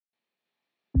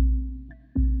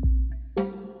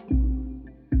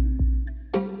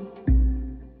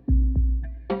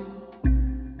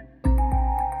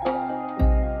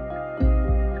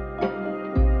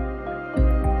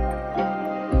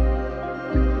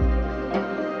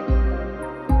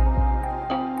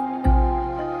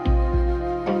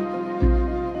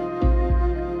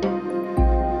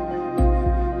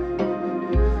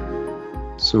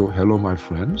So, hello, my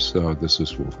friends. This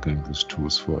is Wolfgang with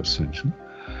Tools for Ascension.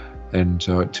 And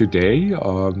today,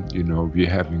 we're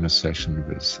having a session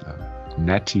with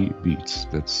Natty Beatts.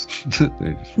 That's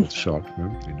the short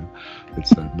name,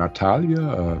 It's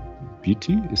Natalia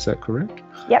Beatty, is that correct?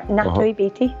 Yep, Natty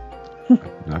Beatts.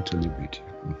 Natty Beatts.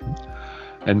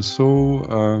 And so,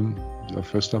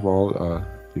 first of all,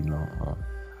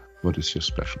 what is your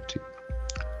specialty?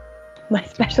 My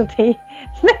specialty,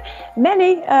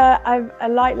 many. A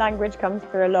light language comes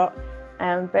through a lot,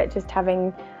 but just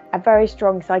having a very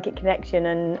strong psychic connection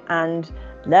and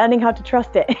learning how to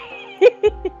trust it.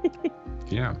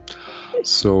 Yeah.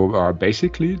 So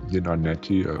basically,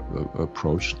 Nettie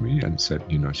approached me and said,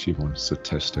 she wants to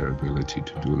test her ability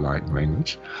to do light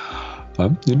language.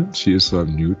 She is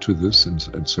new to this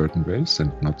in certain ways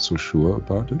and not so sure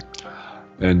about it.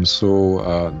 And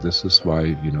so this is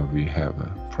why, we have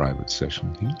a private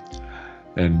session here.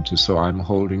 And so I'm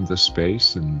holding the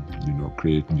space and,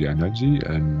 creating the energy.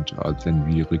 And then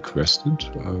we requested,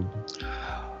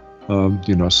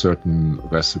 certain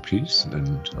recipes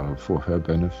and for her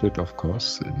benefit, of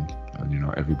course, and,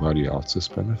 everybody else's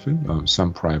benefit.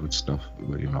 Some private stuff,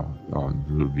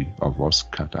 was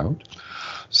cut out.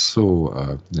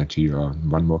 So, Nettie,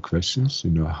 one more question.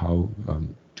 How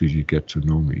do you get to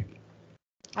know me?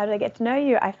 How did I get to know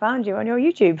you? I found you on your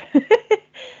YouTube.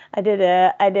 I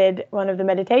did one of the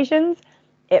meditations.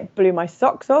 It blew my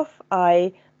socks off.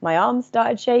 My arms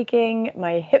started shaking.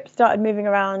 My hips started moving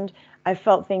around. I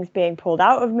felt things being pulled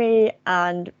out of me.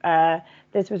 And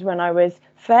this was when I was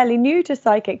fairly new to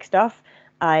psychic stuff.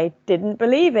 I didn't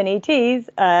believe in ETs.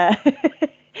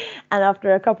 And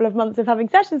after a couple of months of having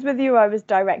sessions with you, I was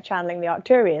direct channeling the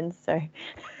Arcturians. So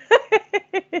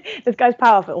this guy's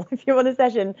powerful. If you want a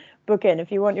session, book in.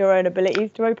 If you want your own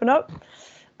abilities to open up,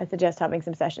 I suggest having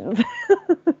some sessions.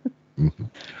 Mm-hmm.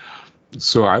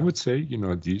 So I would say,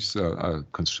 these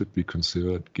should be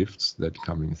considered gifts that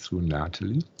coming through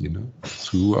Natalie,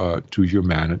 to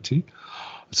humanity.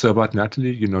 So about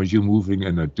Natalie, you're moving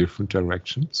in a different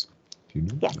directions,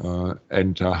 Yes.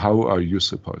 And how are you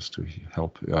supposed to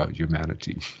help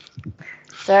humanity?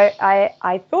 So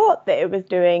I thought that it was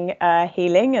doing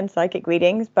healing and psychic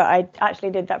readings, but I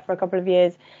actually did that for a couple of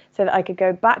years so that I could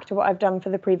go back to what I've done for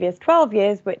the previous 12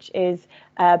 years, which is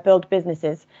build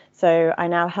businesses. So I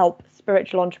now help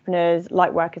spiritual entrepreneurs,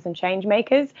 light workers and change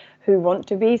makers who want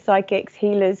to be psychics,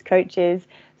 healers, coaches,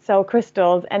 sell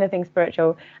crystals, anything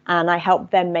spiritual, and I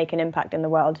help them make an impact in the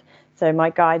world. So my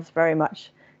guides very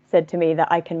much said to me that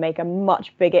I can make a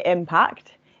much bigger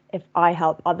impact if I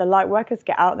help other light workers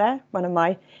get out there. One of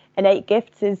my innate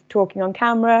gifts is talking on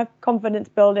camera, confidence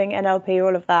building, NLP,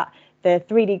 all of that, the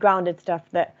 3D grounded stuff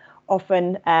that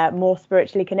often more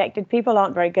spiritually connected people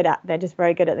aren't very good at. They're just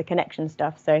very good at the connection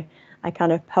stuff. So I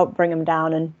kind of help bring them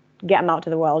down and get them out to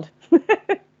the world.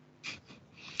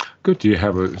 Good. Do you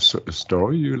have a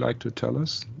story you like to tell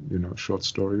us? Short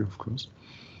story, of course.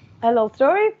 A little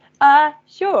story?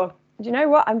 Sure. Do you know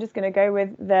what? I'm just going to go with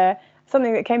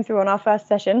something that came through on our first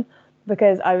session,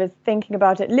 because I was thinking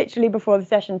about it literally before the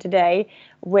session today,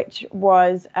 which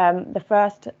was the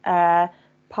first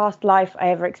past life I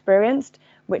ever experienced,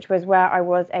 which was where I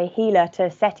was a healer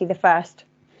to Seti the First.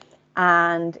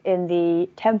 And in the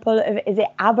temple of, is it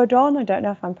Abaddon? I don't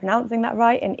know if I'm pronouncing that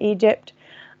right, in Egypt.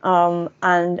 And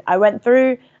I went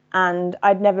through, and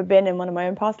I'd never been in one of my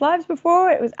own past lives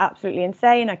before. It was absolutely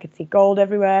insane. I could see gold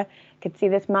everywhere. I could see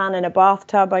this man in a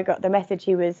bathtub. I got the message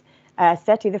he was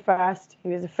Seti the First. He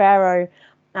was a pharaoh,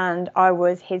 and I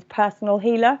was his personal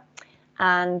healer.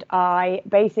 And I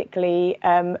basically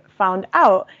found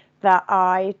out that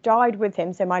I died with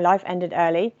him, so my life ended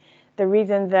early. The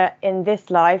reason that in this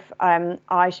life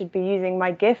I should be using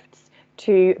my gifts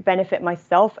to benefit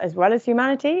myself as well as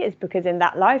humanity is because in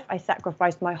that life I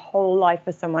sacrificed my whole life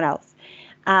for someone else.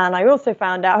 And I also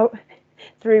found out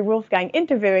through Wolfgang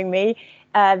interviewing me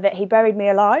that he buried me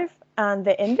alive, and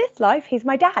that in this life he's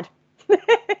my dad.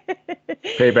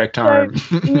 Payback time.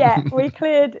 So, yeah, we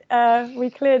cleared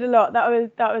a lot. That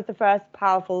was the first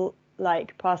powerful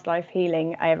past life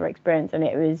healing I ever experienced, and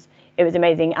it was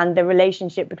amazing. And the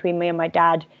relationship between me and my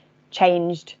dad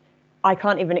changed. I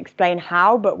can't even explain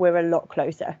how, but we're a lot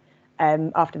closer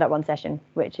after that one session,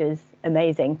 which is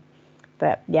amazing.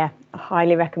 But yeah, I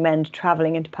highly recommend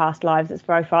traveling into past lives. It's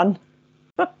very fun.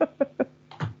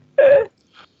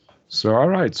 So, all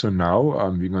right. So now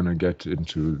we're going to get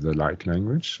into the light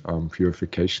language,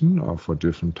 purification for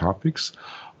different topics.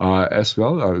 As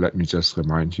well, let me just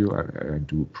remind you, I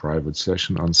do private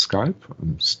session on Skype.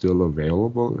 I'm still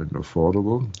available and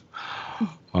affordable.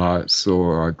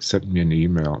 So send me an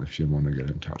email if you want to get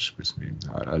in touch with me.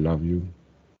 I love you.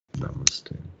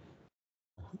 Namaste.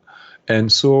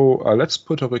 And so let's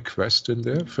put a request in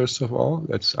there. First of all,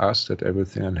 let's ask that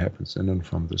everything that happens in and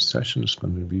from this session is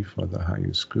going to be for the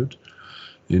highest good,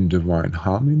 in divine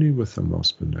harmony with the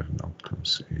most benevolent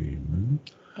outcomes. Amen.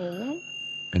 Amen.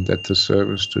 And that the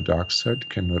service to dark side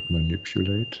cannot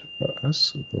manipulate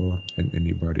us or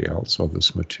anybody else or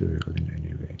this material in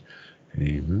any way.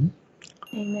 Amen.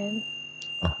 Amen.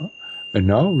 And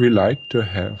now we like to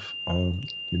have,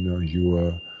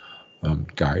 your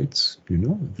guides,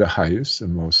 the highest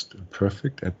and most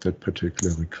perfect at that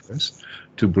particular request,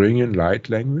 to bring in light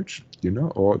language,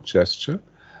 or gesture,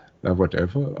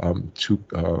 whatever,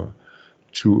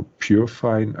 to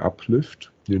purify and uplift,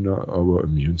 our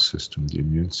immune system, the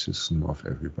immune system of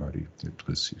everybody that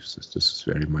receives this. This is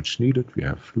very much needed. We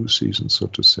have flu season, so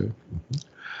to say.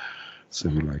 So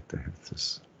we like to have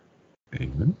this.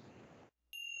 Amen.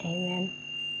 Amen.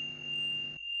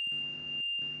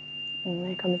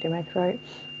 And it comes through my throat.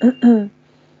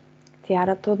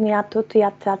 Tiara tunia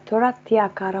tutia tatura tia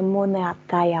karamone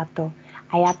atayato.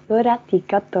 Ayatura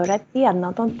tika tora tia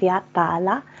noton tia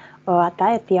tala. O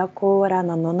ataya tia kora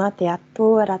nanona tia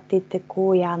tura tite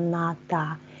kuya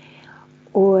nata.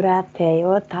 Ura te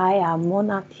o taya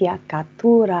mona tia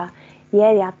katura.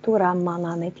 Yeya tura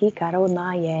manane tika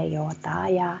rona ye o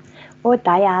taya. O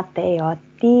taya te o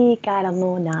tika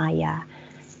ranonaya.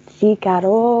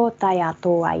 Sikaro taya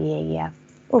toa yeya.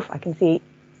 Oof, I can see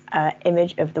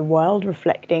image of the world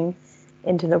reflecting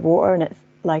into the water, and it's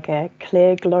like a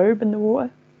clear globe in the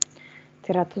water.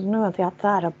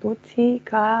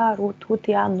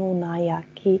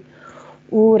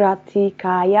 Urati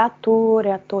kaya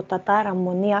tura totatara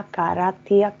monia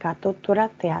karatia katotura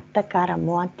teatakara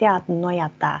moatia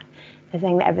noyata. They're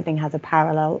saying that everything has a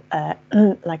parallel,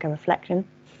 like a reflection.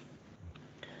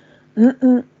 This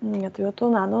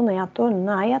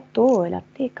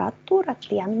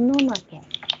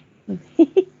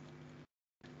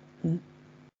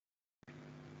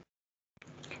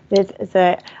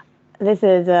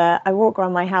is I walk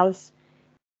around my house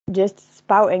just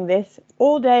spouting this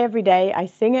all day, every day. I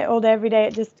sing it all day, every day.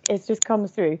 It just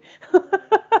comes through.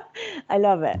 I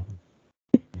love it.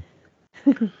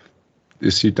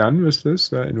 Is he done with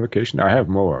this invocation? I have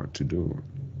more to do.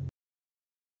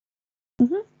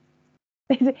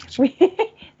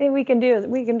 We can do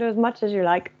as much as you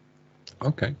like.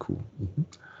 Okay, cool.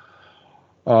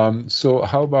 So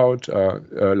how about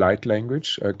light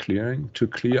language clearing, to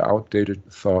clear outdated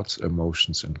thoughts,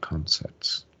 emotions, and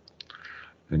concepts,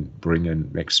 and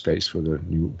make space for the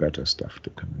new, better stuff to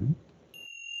come in?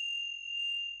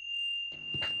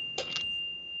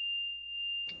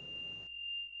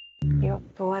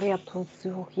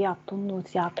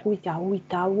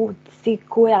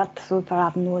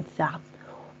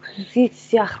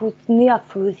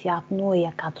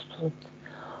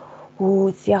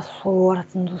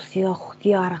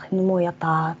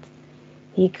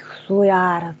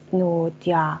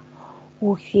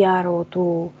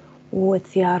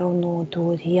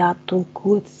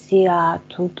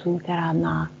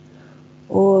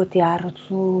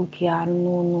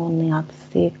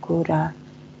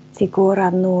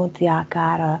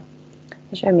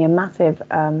 Show me a massive,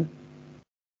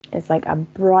 it's like a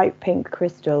bright pink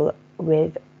crystal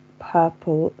with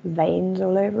purple veins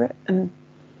all over it.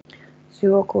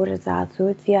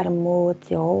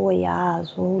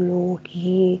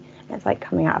 It's like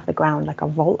coming out of the ground, like a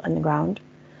vault in the ground.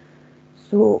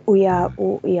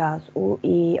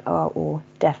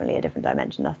 Definitely a different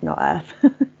dimension, that's not Earth.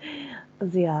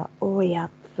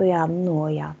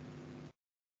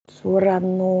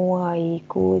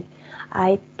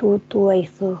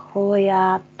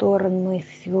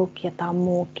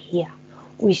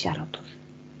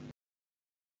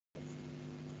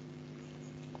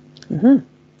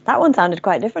 That one sounded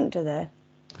quite different to the...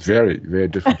 Very, very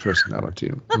different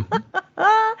personality.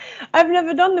 I've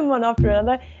never done them one after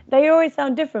another. They always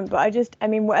sound different, but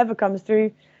whatever comes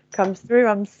through.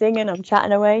 I'm singing, I'm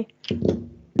chatting away.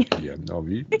 Yeah, no,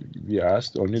 we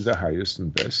asked only the highest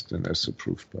and best, and as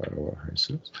approved by our high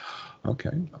selves.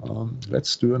 Okay,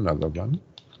 let's do another one.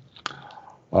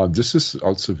 This is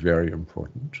also very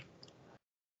important.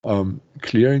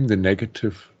 Clearing the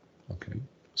negative. Okay,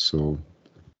 so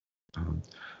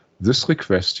this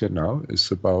request here now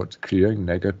is about clearing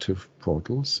negative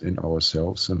portals in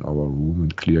ourselves and our room,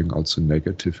 and clearing also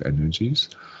negative energies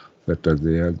that are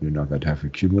there, that have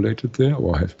accumulated there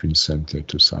or have been sent there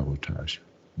to sabotage.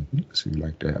 So you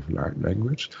like to have light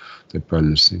language that by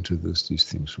listening to this, these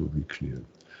things will be cleared.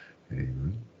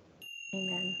 Amen.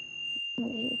 Amen.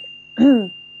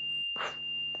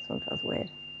 This one feels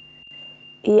weird.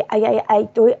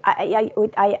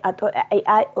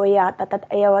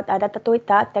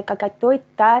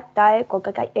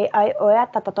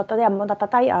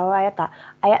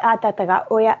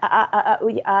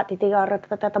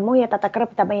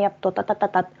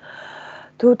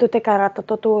 Tutu te karata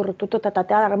toturu tutu tata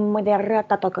tara modera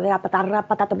tato kaya patara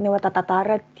patata mnewa tata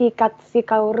tara tikat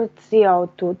sikaurtsio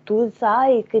tutu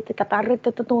sai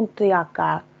kitikatarita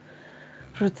tuntiaka.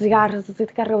 Rutsiar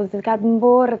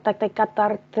rutsikarusikaambor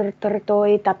tatakatar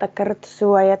tertoi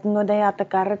tatakartsuayat nodea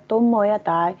takartomoya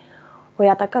tai.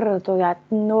 Hoya takartoya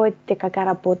noite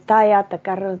kakarapotaya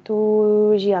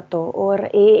takartujiato or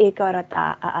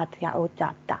karata atia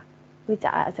utata. Which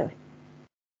I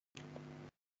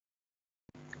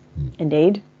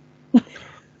Indeed.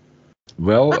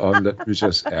 Well, let me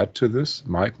just add to this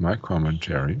my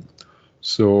commentary.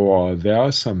 So there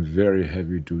are some very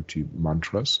heavy-duty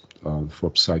mantras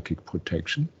for psychic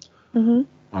protection. In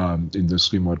the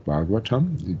Srimad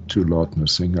Bhagavatam to Lord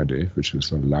Nrsimhadev, which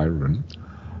is a lyran.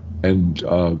 And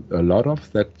a lot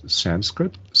of that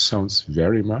Sanskrit sounds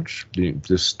very much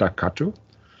the staccato.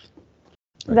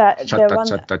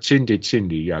 Chindi,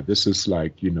 chindi. Yeah, this is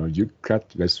like, you cut.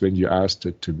 That's when you asked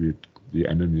it to be the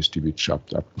enemies to be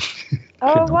chopped up.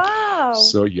 Oh, wow.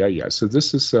 So yeah. So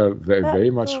this is very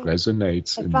much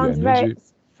resonates in the energy.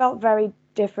 Felt very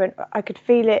different. I could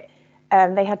feel it.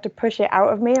 They had to push it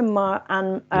out of me, and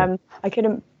I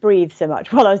couldn't breathe so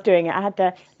much while I was doing it. I had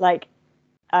to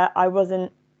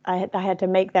I had to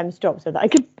make them stop so that I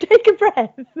could take a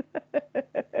breath.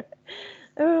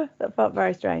 That felt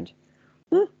very strange.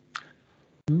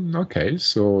 Okay,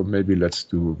 so maybe let's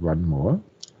do one more.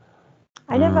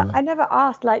 I never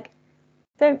asked, like,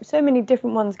 so many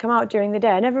different ones come out during the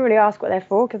day. I never really ask what they're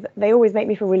for because they always make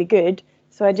me feel really good.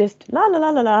 So I just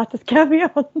just carry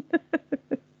on.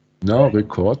 No,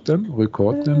 record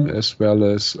them as well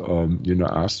as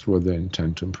ask for the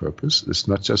intent and purpose. It's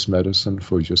not just medicine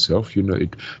for yourself,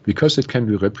 because it can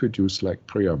be reproduced like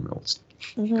prayer mills.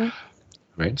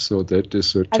 Right, so that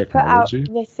is a technology. I've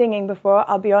put out the singing before.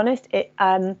 I'll be honest, it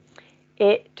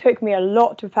took me a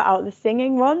lot to put out the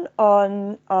singing one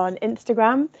on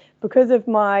Instagram because of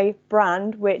my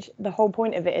brand, which the whole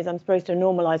point of it is I'm supposed to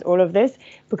normalize all of this.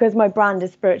 Because my brand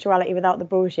is spirituality without the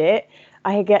bullshit,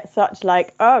 I get such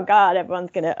like, oh God,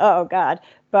 everyone's gonna, oh God.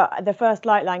 But the first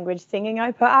light language singing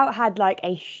I put out had like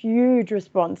a huge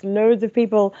response. Loads of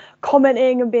people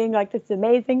commenting and being like, this is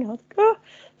amazing. I was like, oh.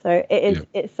 So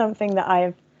it's something that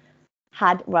I've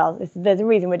had, there's a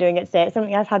reason we're doing it today. It's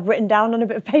something I've had written down on a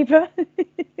bit of paper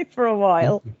for a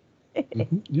while.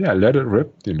 Yeah, let it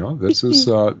rip. This is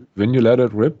when you let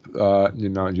it rip,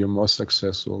 you're more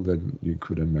successful than you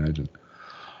could imagine.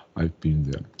 I've been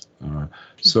there.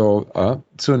 So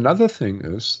another thing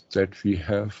is that we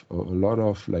have a lot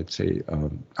of, let's say,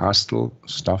 astral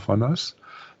stuff on us,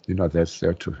 that's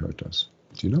there to hurt us.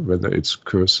 Whether it's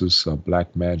curses,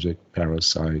 black magic,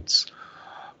 parasites,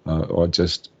 or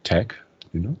just tech,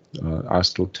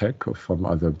 astral tech from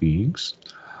other beings,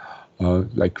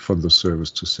 like from the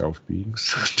service to self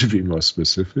beings, to be more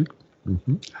specific.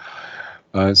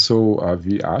 So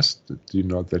we asked,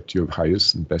 that your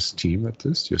highest and best team at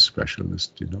this, your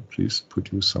specialist, please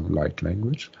produce some light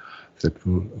language that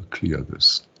will clear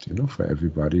this, for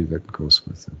everybody that goes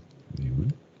with them.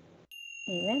 Amen.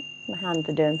 Amen. My hands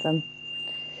are doing some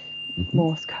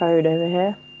Morse code over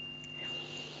here.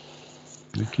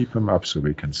 You keep them up so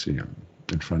we can see them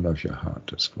in front of your heart.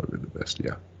 That's probably the best,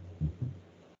 yeah.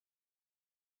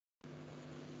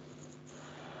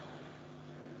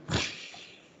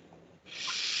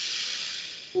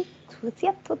 It's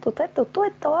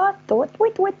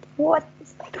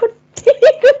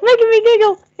making me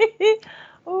giggle.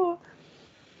 Oh.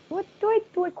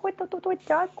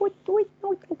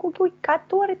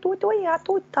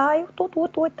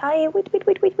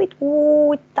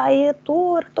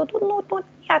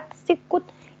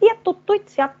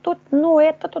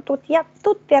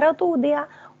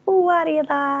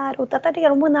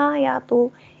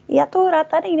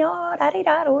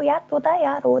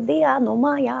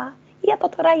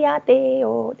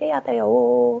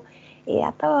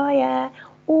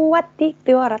 Uatti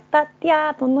tiorata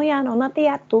tia tunuja no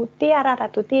natia tu tiarara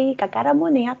tu ti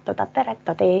kakaramunia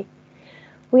totateretta te.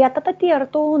 Uitata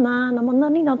tiertuna no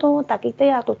mononi no to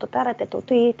takitea tu totarete tu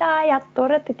ti ta ja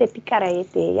torete te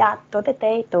pikarete ja to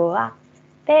te toa.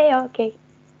 Te okay.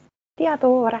 Tia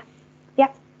tora. Ja.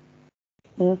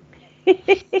 That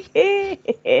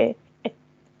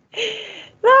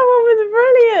one was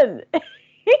brilliant.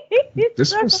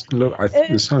 This was, I think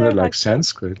it sounded like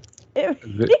Sanskrit.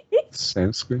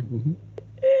 Sanskrit.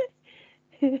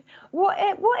 What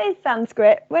is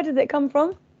Sanskrit? Where does it come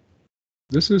from?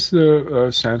 This is the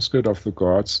Sanskrit of the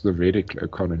gods, the Vedic,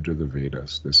 according to the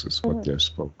Vedas. This is what they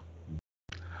spoke.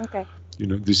 Okay.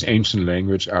 This ancient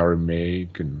language,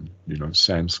 Aramaic and,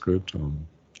 Sanskrit,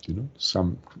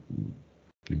 some,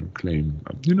 claim,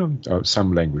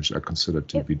 some languages are considered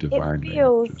to be divine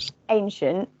feels languages.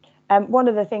 Ancient. One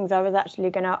of the things I was actually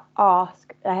going to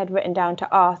ask, I had written down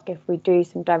to ask if we do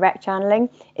some direct channeling,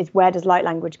 is where does light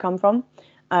language come from?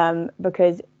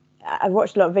 Because I've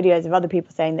watched a lot of videos of other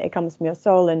people saying that it comes from your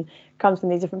soul and comes from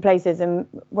these different places. And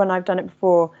when I've done it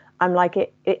before, I'm like,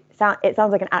 it sounds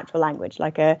like an actual language,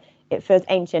 it feels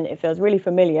ancient, it feels really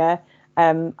familiar.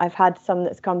 I've had some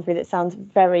that's come through that sounds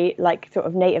very like sort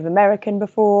of Native American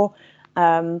before.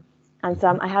 And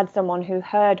I had someone who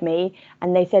heard me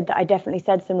and they said that I definitely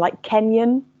said some like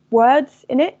Kenyan words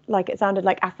in it, like it sounded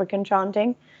like African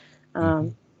chanting.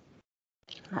 I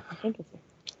think it's...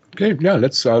 Okay, yeah,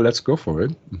 let's go for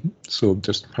it. So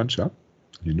just punch up,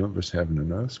 with heaven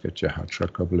and earth, get your heart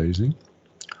chakra blazing.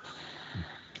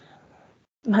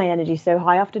 My energy's so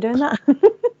high after doing that.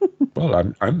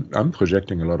 Well, I'm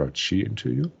projecting a lot of chi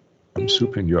into you. I'm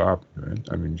souping you up, right?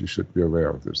 I mean, you should be aware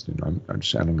of this. I'm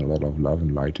channeling a lot of love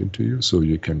and light into you, so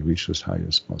you can reach as high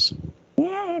as possible.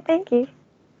 Yay, thank you.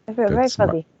 I feel very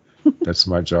fuzzy. That's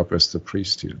my job as the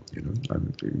priest here.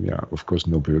 Of course,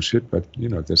 no bullshit, but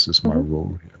this is my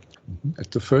role here.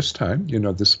 At the first time,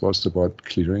 this was about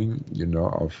clearing,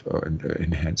 of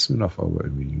enhancement of our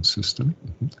immune system.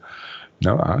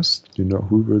 Now ask,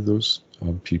 who were those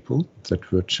people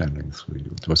that were channeling through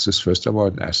you? Was this first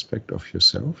about an aspect of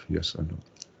yourself? Yes or no?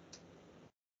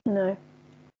 No.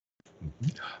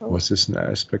 Was this an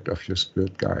aspect of your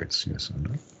spirit guides? Yes or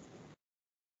no?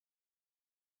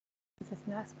 Is this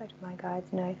an aspect of my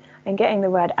guides? No. I'm getting the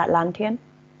word Atlantean.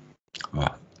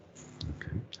 Ah,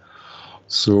 okay.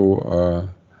 So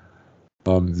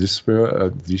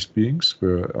these beings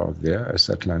were there as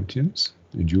Atlanteans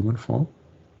in human form?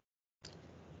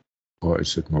 Or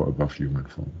is it more above human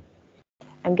form?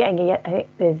 I'm getting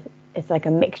it's like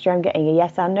a mixture. I'm getting a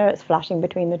yes and no. It's flashing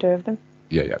between the two of them.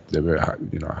 Yeah. They were,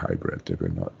 hybrid. They were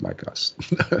not like us.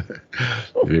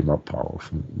 They were more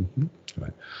powerful.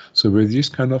 Right. So were these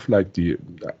kind of like the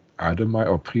Adamite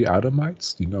or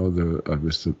pre-Adamites?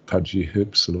 With the pudgy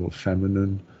hips, a little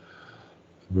feminine.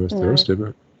 Were those? They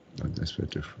were. That's very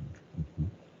different.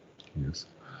 Yes.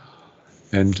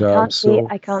 And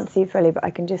I can't see fully, but I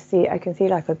can see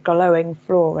like a glowing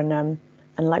floor and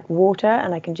like water,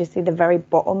 and I can just see the very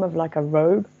bottom of like a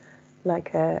robe,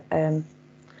 like a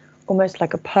almost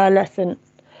like a pearlescent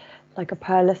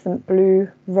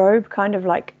blue robe, kind of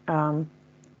like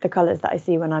the colors that I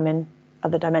see when I'm in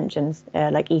other dimensions,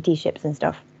 like ET ships and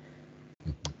stuff.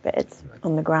 But it's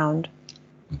on the ground.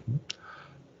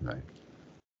 Right.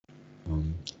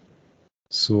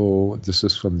 So this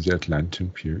is from the Atlantean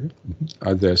period.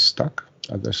 Are they stuck?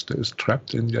 Are they still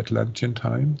trapped in the Atlantean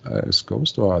time as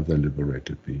ghosts, or are they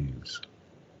liberated beings?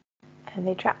 Are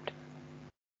they trapped?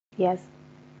 Yes.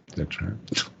 They're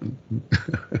trapped.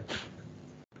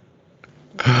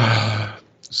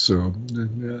 So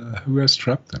who has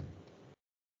trapped them?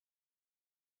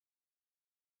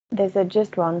 There's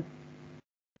just one.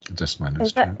 Just one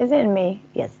is trapped. Is it in me?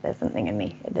 Yes, there's something in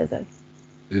me.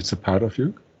 It's a part of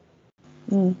you?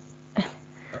 I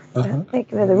think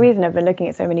there's a reason I've been looking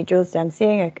at so many jewels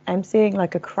today. I'm seeing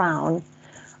like a crown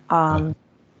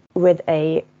with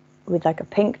like a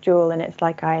pink jewel, and it's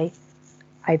like I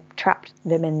trapped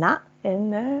them in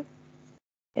the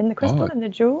crystal, in the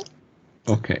jewel.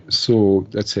 Okay, so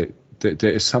let's say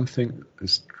there is something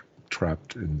is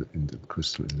trapped in the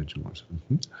crystal, in the jewels.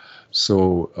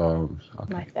 So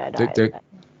okay. My third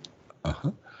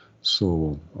eye.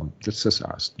 So let's just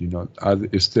ask,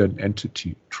 is there an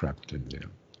entity trapped in there,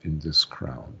 in this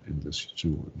crown, in this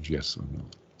jewel? Yes or no?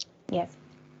 Yes.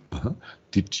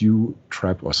 Did you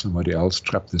trap, or somebody else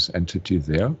trap this entity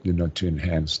there, to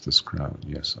enhance this crown?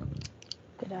 Yes or no?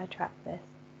 Did I trap this?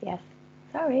 Yes.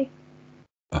 Sorry.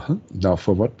 Now,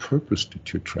 for what purpose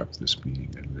did you trap this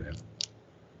being in there?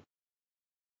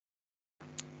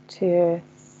 To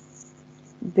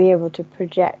be able to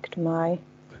project my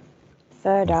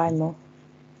third eye more.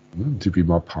 To be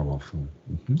more powerful.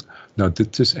 Now,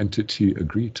 did this entity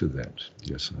agree to that?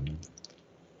 Yes or no?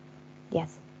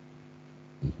 Yes.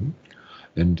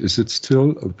 And is it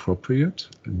still appropriate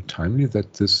and timely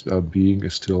that this being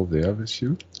is still there with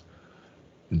you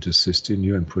and assisting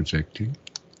you and projecting?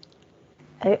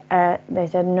 They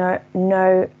said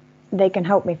no, they can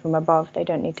help me from above. They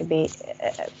don't need to be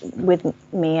with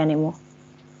me anymore.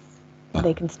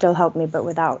 They can still help me, but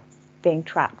without being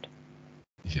trapped.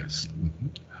 Yes.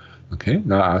 Okay,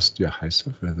 now ask your high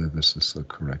self whether this is the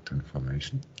correct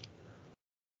information.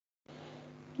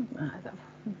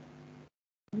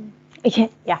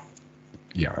 Yeah.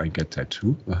 Yeah, I get that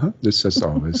too. This is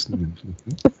always.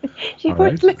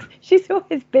 She's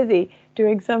always busy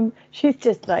doing some. She's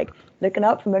just like looking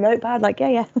up from a notepad, like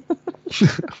yeah.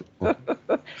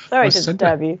 Sorry to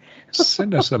disturb you.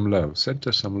 Send her some love. Send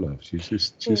her some love.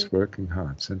 She's working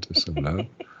hard. Send her some love.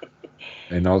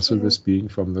 And also this being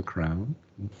from the crown.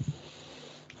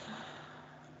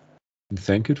 And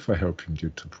thank it for helping you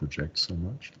to project so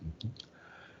much.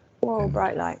 Whoa,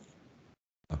 bright light.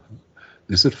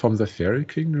 Is it from the fairy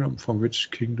kingdom? From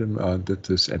which kingdom did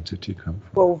this entity come from?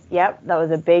 Well, yep, that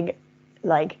was a big,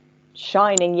 like,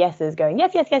 shining yeses going,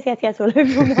 yes, all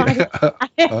over my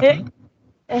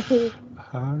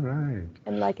All right.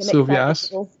 And like an so we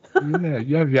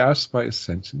asked my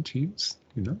ascension teams,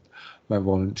 my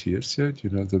volunteers here,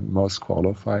 the most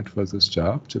qualified for this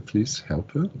job, to please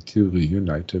help her to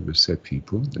reunite her with their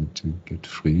people and to get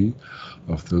free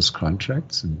of those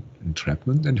contracts and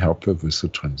entrapment and help her with the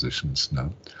transitions now.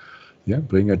 Yeah,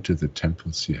 bring her to the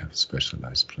temples. You have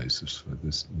specialized places for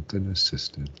this, and then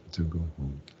assist her to go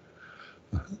home.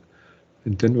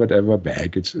 And then whatever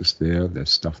baggage is there, there's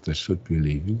stuff that should be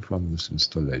leaving from this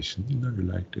installation, we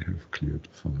like to have cleared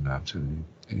from Natalie.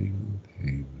 Amen,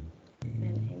 amen, amen.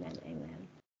 Amen, amen.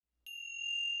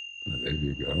 Well, there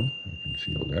you go. I can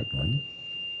feel that one.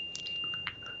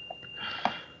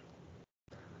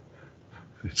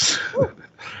 It's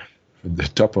when the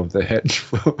top of the head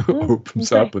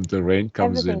opens up and the rain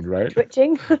comes in, right?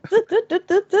 Twitching.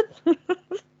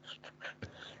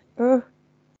 Oh,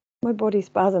 my body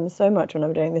spasms so much when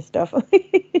I'm doing this stuff.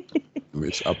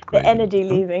 It's upgrading. The energy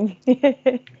leaving.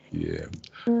 Yeah.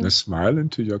 Now smile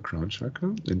into your crown chakra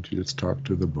and let's talk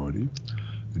to the body.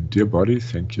 And dear body,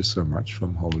 thank you so much for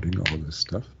holding all this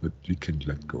stuff, but you can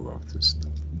let go of this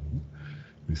stuff.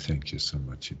 We thank you so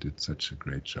much. You did such a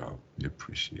great job. We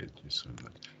appreciate you so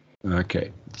much.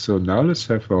 Okay, so now let's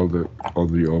have all the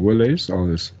overlays, all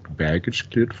this baggage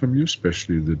cleared from you,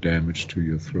 especially the damage to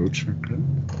your throat chakra.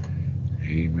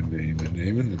 Amen, amen,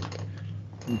 amen.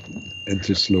 And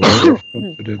to slow your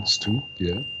confidence too,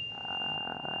 yeah.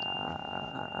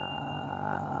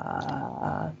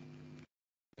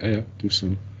 Yeah, do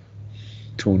some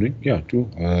toning. Yeah, do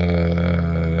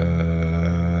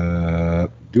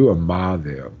a ma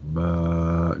there.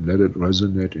 Ma, let it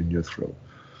resonate in your throat.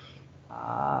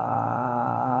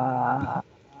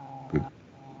 Good.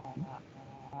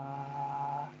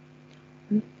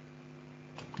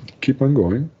 Keep on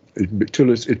going till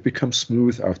it becomes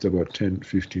smooth after about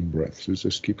 10-15 breaths. So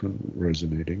just keep on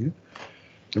resonating it.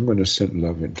 I'm going to send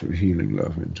love into it, healing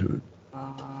love into it.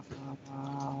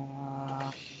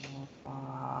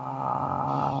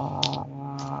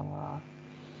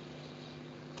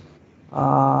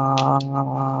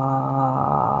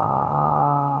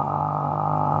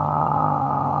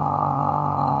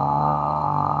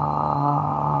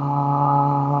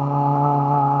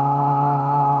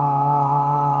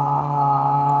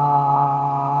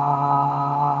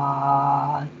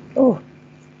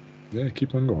 Yeah,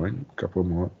 keep on going. A couple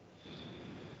more.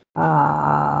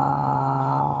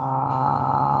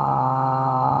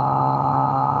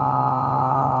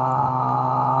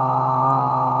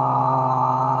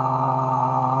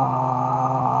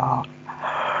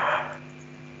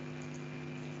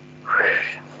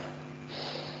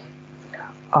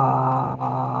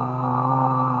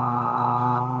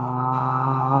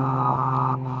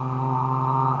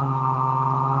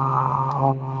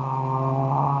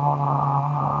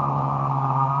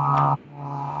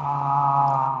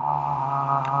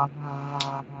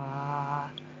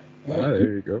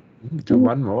 There you go. Do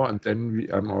one more, and then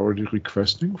I'm already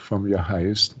requesting from your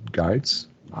highest guides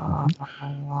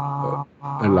a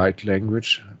light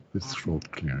language with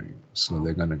throat clearing. So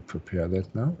they're going to prepare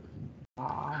that now.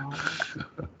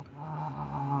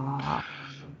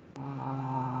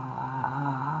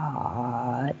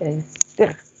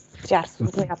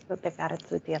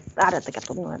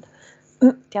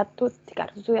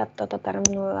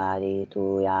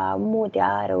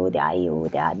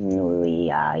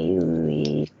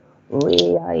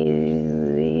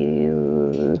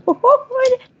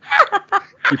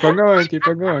 Keep on going, keep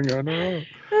on going. You're on a roll.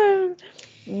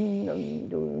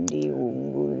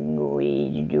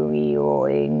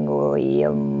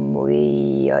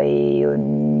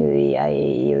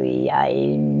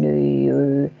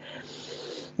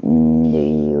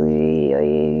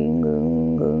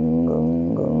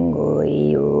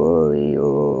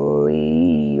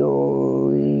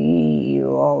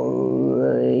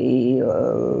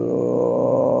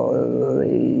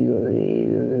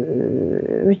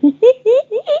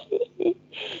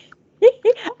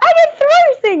 I get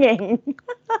through singing.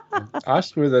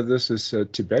 Ask whether this is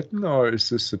Tibetan or is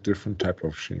this a different type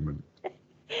of shaman.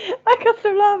 I can't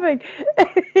stop laughing.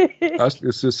 Ask,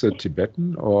 is this a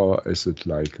Tibetan or is it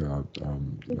like a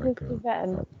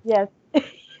Tibetan? Yes.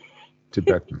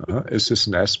 Tibetan? Is this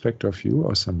an aspect of you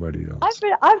or somebody else?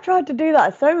 I've tried to do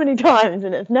that so many times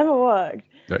and it's never worked.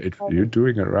 You're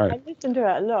doing it right. I listen to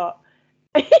it a lot.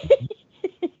 Is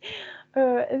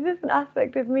this an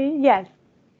aspect of me? Yes.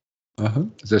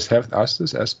 Ask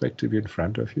this aspect to be in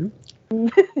front of you.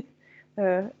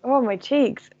 Oh, my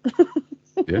cheeks.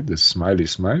 Yeah, the smiley,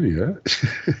 huh?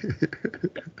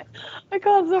 I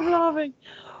can't stop laughing.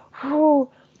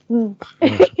 Oh.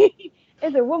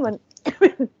 It's a woman.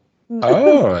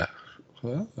 Oh,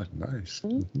 well, nice.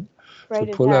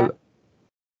 Braided So hair,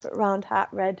 round hat,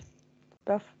 red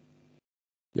stuff.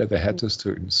 Yeah, the hat is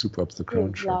to soup up the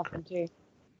crown chakra. Too.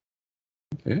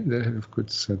 Yeah, they have good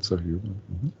sense of humor.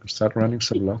 Start running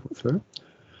some love with her.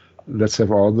 Let's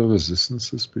have all the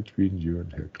resistances between you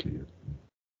and her cleared.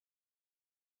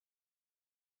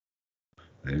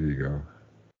 There you go.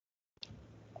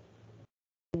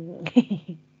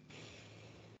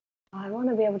 I want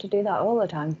to be able to do that all the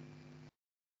time.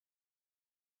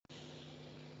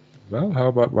 Well, how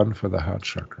about one for the heart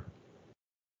chakra?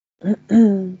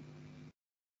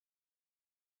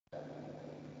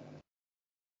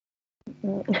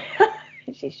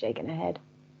 She's shaking her head.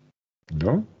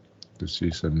 No?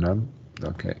 She's a nun?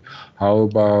 Okay. How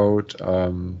about,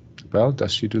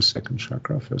 does she do second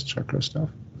chakra, first chakra stuff?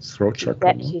 Throat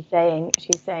chakra? She's saying,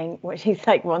 well, she's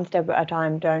like one step at a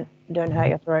time, don't hurt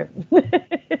your throat.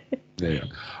 Yeah.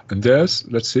 And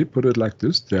let's say, put it like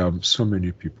this, there are so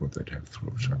many people that have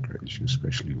throat chakra issues,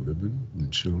 especially women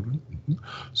and children.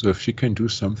 So if she can do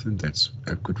something that's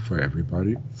good for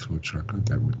everybody, throat chakra,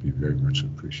 that would be very much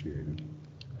appreciated.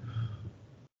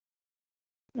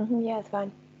 Yeah, it's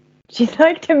fine. She's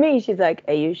like, to me, she's like,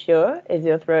 are you sure? Is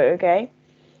your throat okay?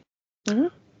 No,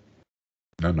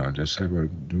 just have her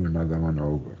do another one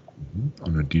over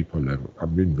on a deeper level. I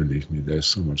mean, believe me, there's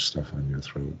so much stuff on your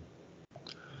throat.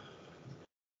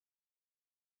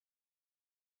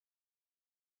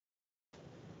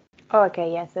 Oh,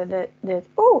 okay, yeah. So there's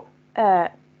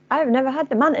I've never had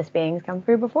the mantis beings come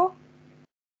through before.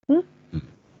 I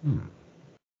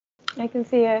can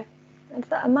see is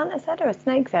that a mantis head or a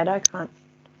snake's head? I can't.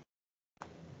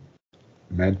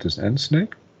 Mantis and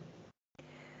snake?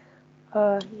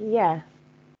 Yeah.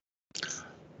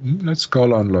 Let's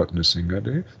call on Lord Nisinga,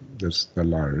 Dave. That's the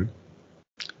lion.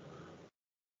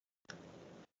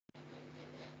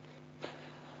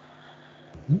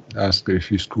 Ask if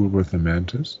he's cool with the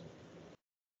mantis.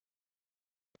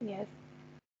 Yes.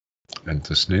 And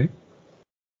the snake?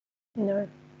 No.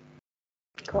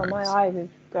 God, my eyes is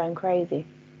going crazy.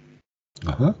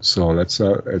 So let's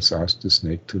ask the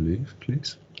snake to leave,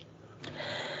 please.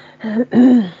 I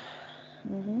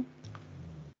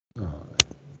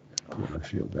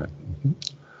feel that.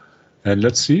 And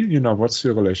let's see, what's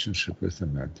your relationship with the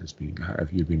mantis being?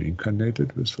 Have you been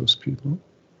incarnated with those people?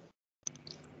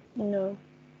 No.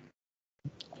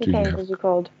 He came because you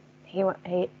called. He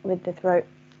with the throat.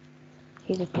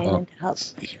 He just came in to help.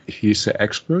 He's an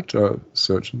expert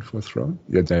surgeon for throat.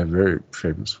 Yeah, they're very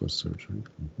famous for surgery.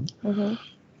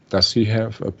 Does he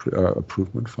have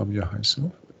approval from your high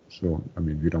self? So, I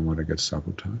mean, we don't want to get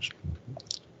sabotaged.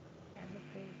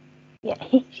 Yeah,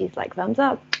 she's like, thumbs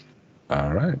up.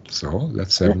 All right, so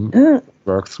let's have him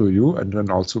work through you, and then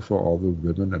also for all the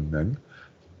women and men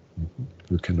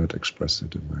who cannot express the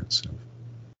divine self.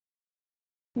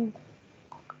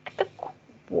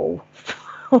 Whoa.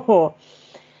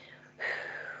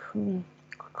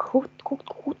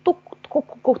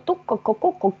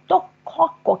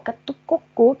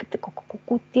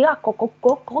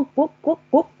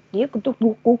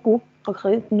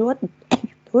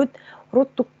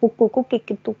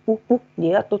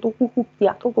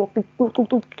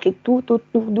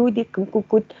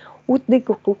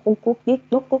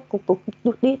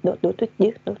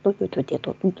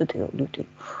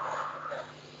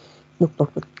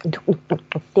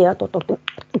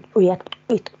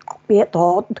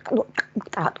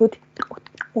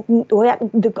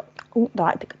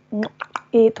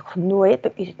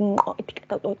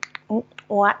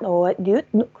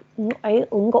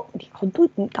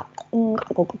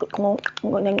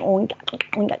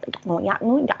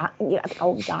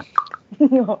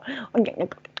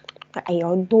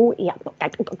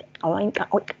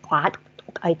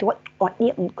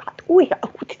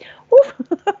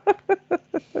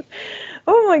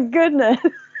 Oh my goodness.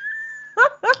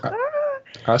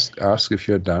 Ask if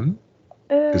you're done.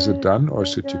 Is it done or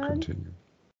should you continue?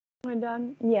 We're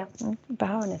done. Yeah.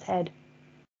 Bow on his head.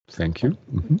 Thank you.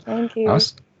 Thank you.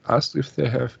 asked if they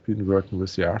have been working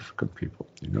with the African people.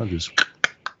 This.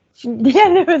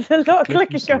 Yeah, there was a lot of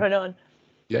clicking sound. going on.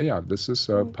 Yeah. This is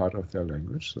part of their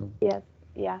language. So. Yes.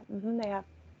 Yeah. They have.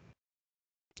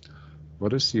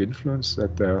 What is the influence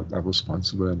that they are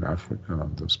responsible in Africa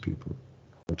on those people?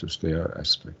 What is their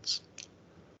aspects?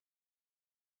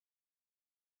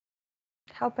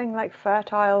 Helping like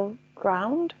fertile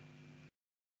ground.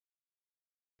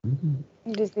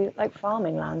 Just be like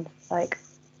farming land, like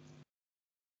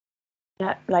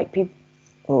people.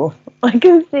 Oh, I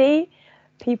can see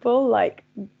people like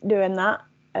doing that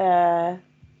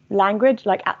language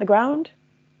like at the ground.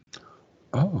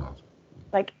 Oh.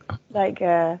 Like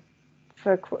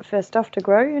for stuff to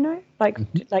grow, like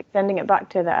sending it back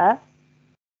to the earth.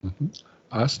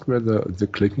 Ask whether the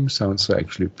clicking sounds are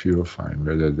actually purifying,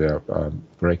 whether they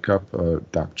break up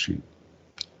dark chi.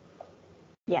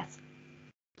 Yes.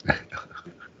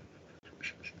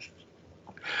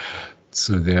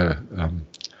 So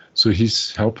so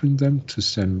he's helping them to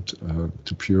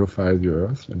to purify the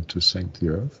earth and to thank the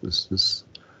earth. Is this?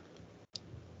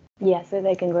 Yeah, so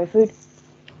they can grow food.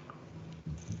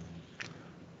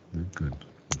 Very good.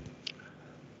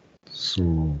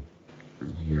 So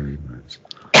very nice.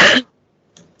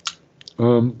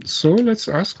 So let's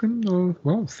ask him.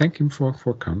 Thank him for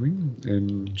coming,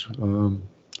 and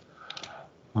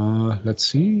let's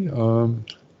see.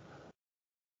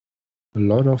 A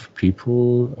lot of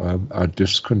people are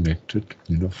disconnected,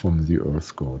 from the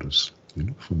Earth Goddess,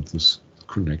 from this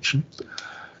connection.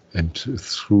 And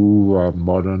through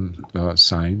modern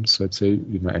science, let's say,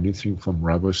 anything from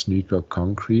rubber sneaker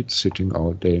concrete, sitting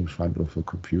all day in front of a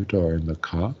computer or in the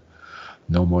car,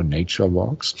 no more nature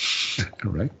walks,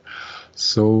 right?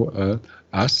 So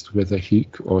asked whether he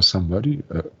or somebody,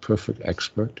 a perfect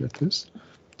expert at this,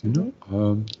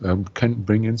 can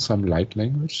bring in some light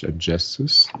language and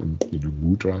gestures and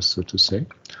mudras, so to say,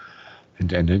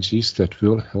 and energies that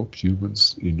will help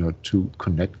humans, to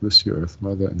connect with the Earth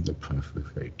Mother in the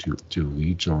perfect way, to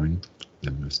rejoin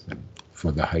them with them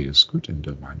for the highest good and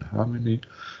divine harmony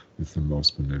with the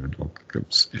most benevolent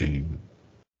outcomes. Amen.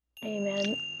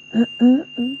 Amen.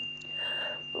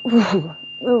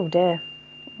 Oh dear.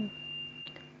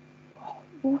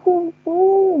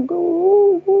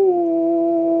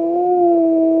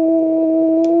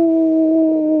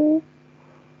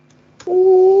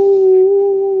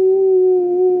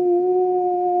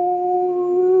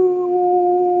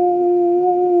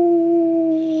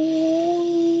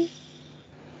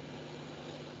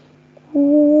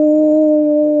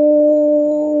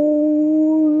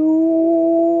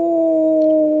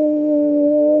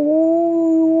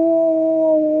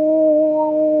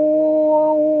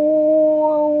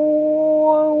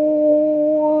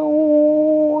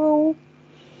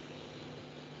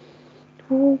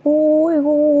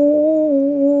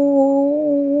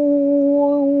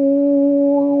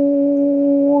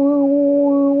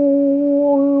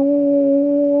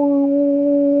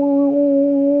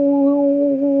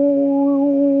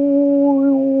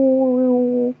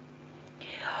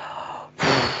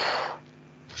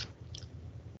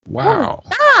 Wow. What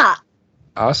was that?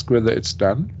 Ask whether it's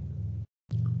done.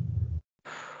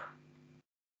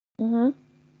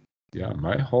 Yeah,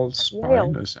 my whole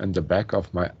spine is and the back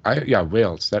of my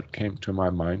whales. That came to my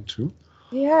mind too.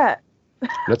 Yeah.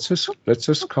 Let's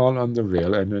just call on the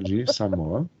whale energy some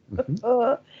more.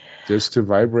 Just to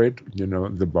vibrate,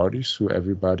 the body, so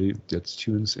everybody gets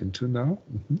tunes into now,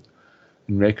 and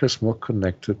make us more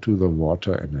connected to the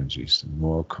water energies,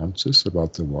 more conscious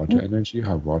about the water energy,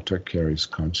 how water carries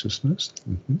consciousness,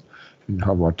 and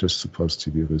how water is supposed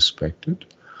to be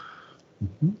respected.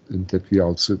 And that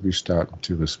we start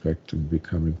to respect and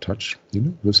become in touch,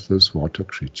 with those water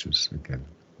creatures again.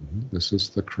 This is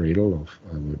the cradle of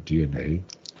our DNA,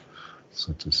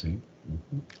 so to say.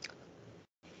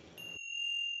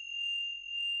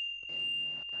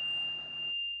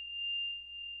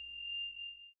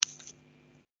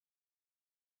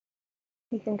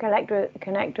 You can connect with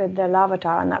the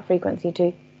lavatar on that frequency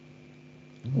too.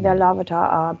 The lavatar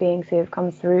are beings who have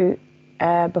come through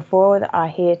before that are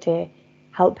here to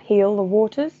help heal the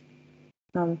waters.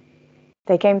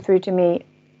 They came through to me,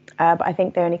 but I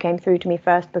think they only came through to me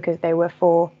first because they were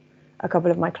for a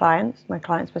couple of my clients. My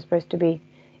clients were supposed to be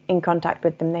in contact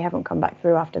with them. They haven't come back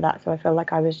through after that, so I feel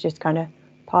like I was just kind of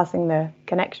passing the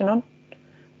connection on.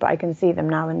 But I can see them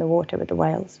now in the water with the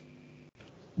whales.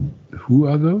 Who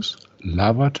are those?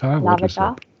 Lavatar? What is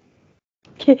that?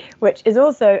 Which is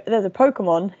also, there's a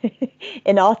Pokemon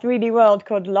in our 3D world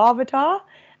called Lavatar,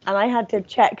 and I had to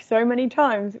check so many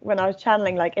times when I was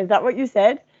channeling, like, is that what you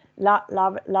said?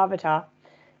 Lavatar.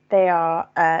 They are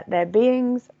they're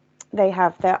beings. They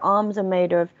have their arms are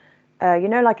made of you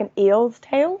know, like an eel's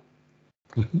tail.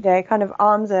 Their kind of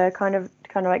arms are kind of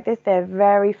like this. They're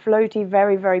very floaty,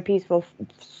 very, very peaceful,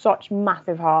 such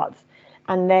massive hearts.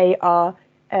 And they are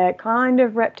kind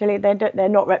of reptilian. They're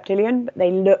not reptilian, but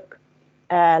they look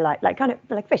like kind of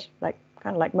like fish, like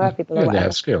kind of like mer people or Yeah, whatever. they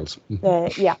have scales.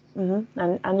 Yeah,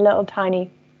 and little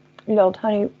tiny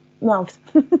mouths.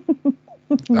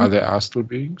 Are they astral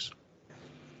beings?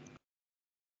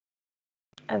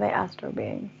 Are they astral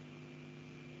beings?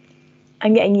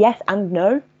 I'm getting yes and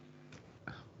no.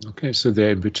 Okay, so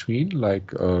they're in between,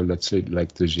 like let's say,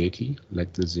 like the Yeti,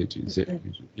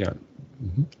 yeah.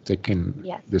 They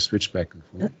can they switch back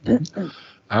and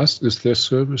forth. Is their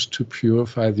service to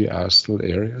purify the astral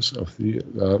areas of the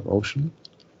ocean?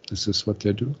 Is this what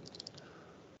they do?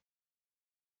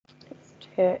 It's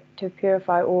to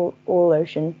purify all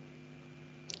ocean.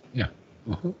 Yeah.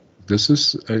 This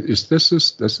is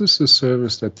the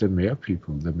service that the mer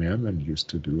people, the mermen, used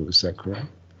to do. Is that correct?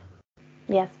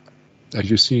 Yes. Are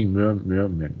you seeing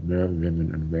merwomen,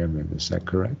 and mermen? Is that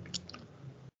correct?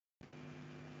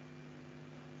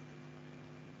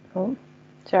 Oh,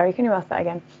 sorry. Can you ask that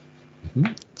again?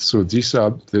 So these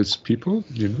are those people,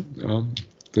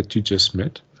 that you just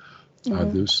met. Are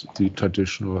those the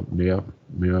traditional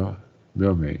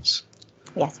mermaids?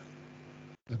 Yes.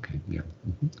 Okay. Yeah.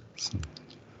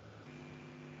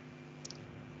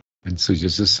 And so you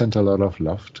just sent a lot of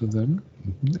love to them,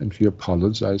 and we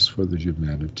apologize for the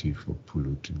humanity for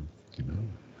polluting,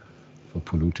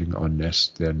 our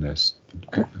nest, their nest.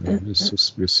 We're so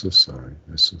sorry.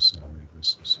 We're so sorry.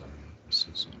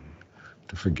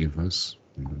 To forgive us,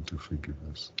 to forgive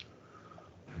us.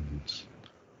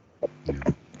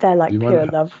 They're like pure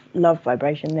love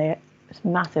vibration. It's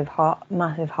massive heart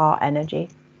energy.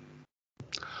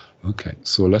 Okay,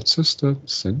 so let's just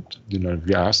send,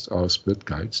 we asked our spirit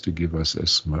guides to give us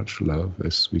as much love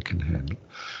as we can handle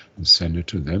and send it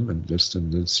to them, and just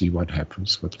and then see what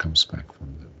happens, what comes back from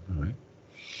them, all right?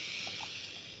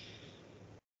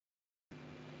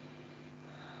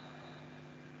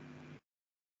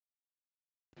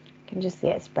 You can just see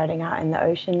it spreading out in the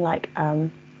ocean like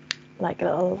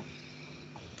little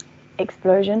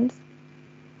explosions.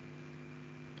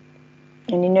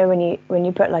 And when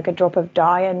you put like a drop of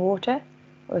dye in water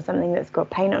or something that's got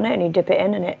paint on it, and you dip it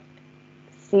in, and it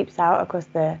seeps out across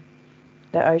the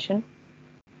ocean.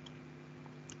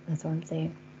 That's what I'm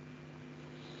seeing.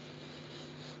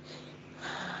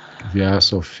 We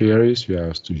asked our fairies, we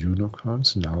asked the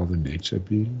unicorns, and all the nature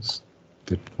beings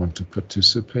that want to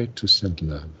participate to send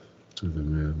love to the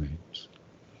mermaids.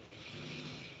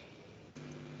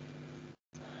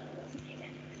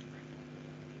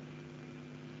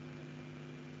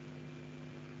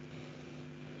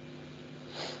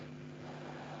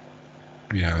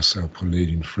 We ask our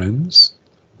Palladian friends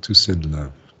to send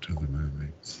love to the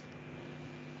mermaids.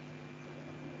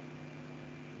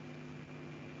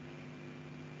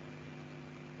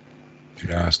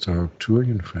 We asked our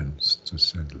Arcturian friends to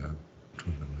send love to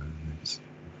the mermaids,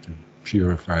 to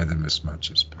purify them as much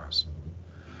as possible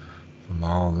from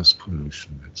all this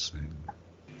pollution that's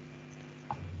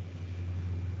there.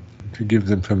 To give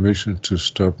them permission to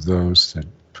stop those that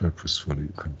purposefully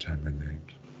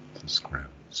contaminate these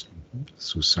grounds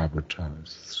through sabotage,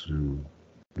 through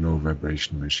low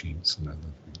vibration machines and other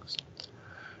things.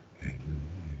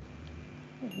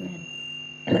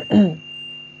 Amen.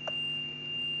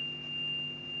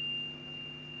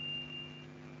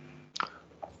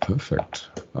 Perfect.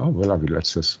 Oh, well,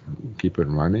 let's just keep it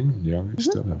running. Yeah, we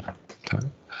still have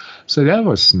time. So that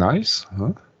was nice,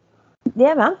 huh?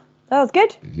 Yeah, man. That was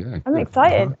good. Yeah, I'm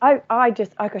excited. I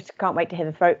just can't wait to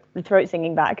hear the throat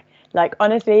singing back. Like,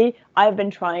 honestly, I've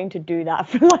been trying to do that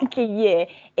for like a year.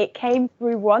 It came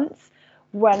through once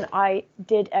when I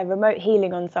did a remote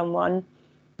healing on someone,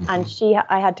 and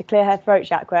I had to clear her throat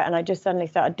chakra, and I just suddenly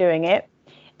started doing it.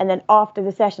 And then after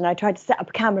the session, I tried to set up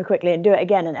a camera quickly and do it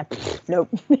again, and nope.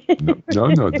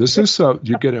 No. This is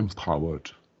you get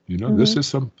empowered. This is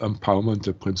some empowerment,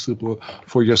 the principle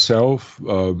for yourself.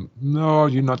 No,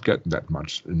 you're not getting that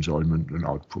much enjoyment and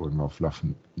outpouring of love,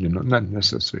 not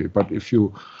necessary. But if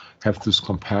you have this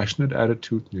compassionate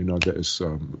attitude, there is,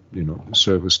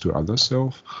 service to other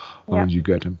self, you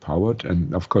get empowered.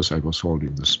 And of course, I was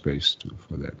holding the space too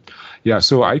for that. Yeah,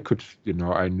 so I could,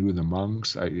 I knew the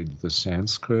monks, the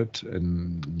Sanskrit,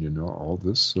 and all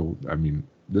this. So I mean,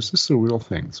 this is the real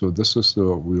thing. So this is the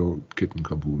real kit and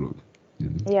caboodle.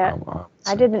 Yeah,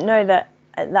 I didn't know that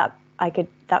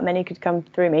many could come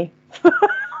through me.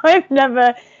 I've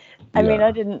never. I mean,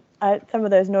 I didn't. Some of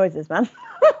those noises, man.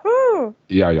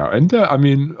 Yeah, and I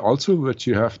mean, also what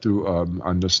you have to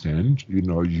understand, you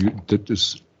did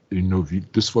this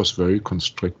this was very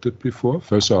constricted before.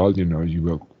 First of all, you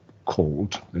were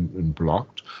cold and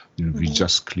blocked. We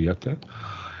just cleared that.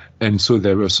 And so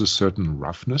there was a certain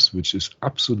roughness, which is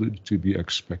absolutely to be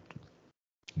expected.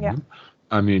 Yeah.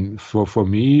 I mean, for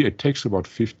me, it takes about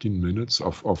 15 minutes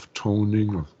of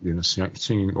toning, of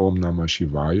singing Om Namah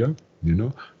Shivaya,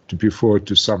 before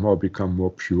to somehow become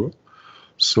more pure.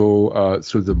 So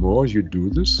the more you do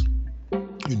this,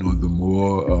 the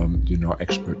more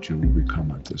expert you will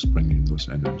become at this, bringing those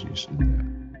energies in there.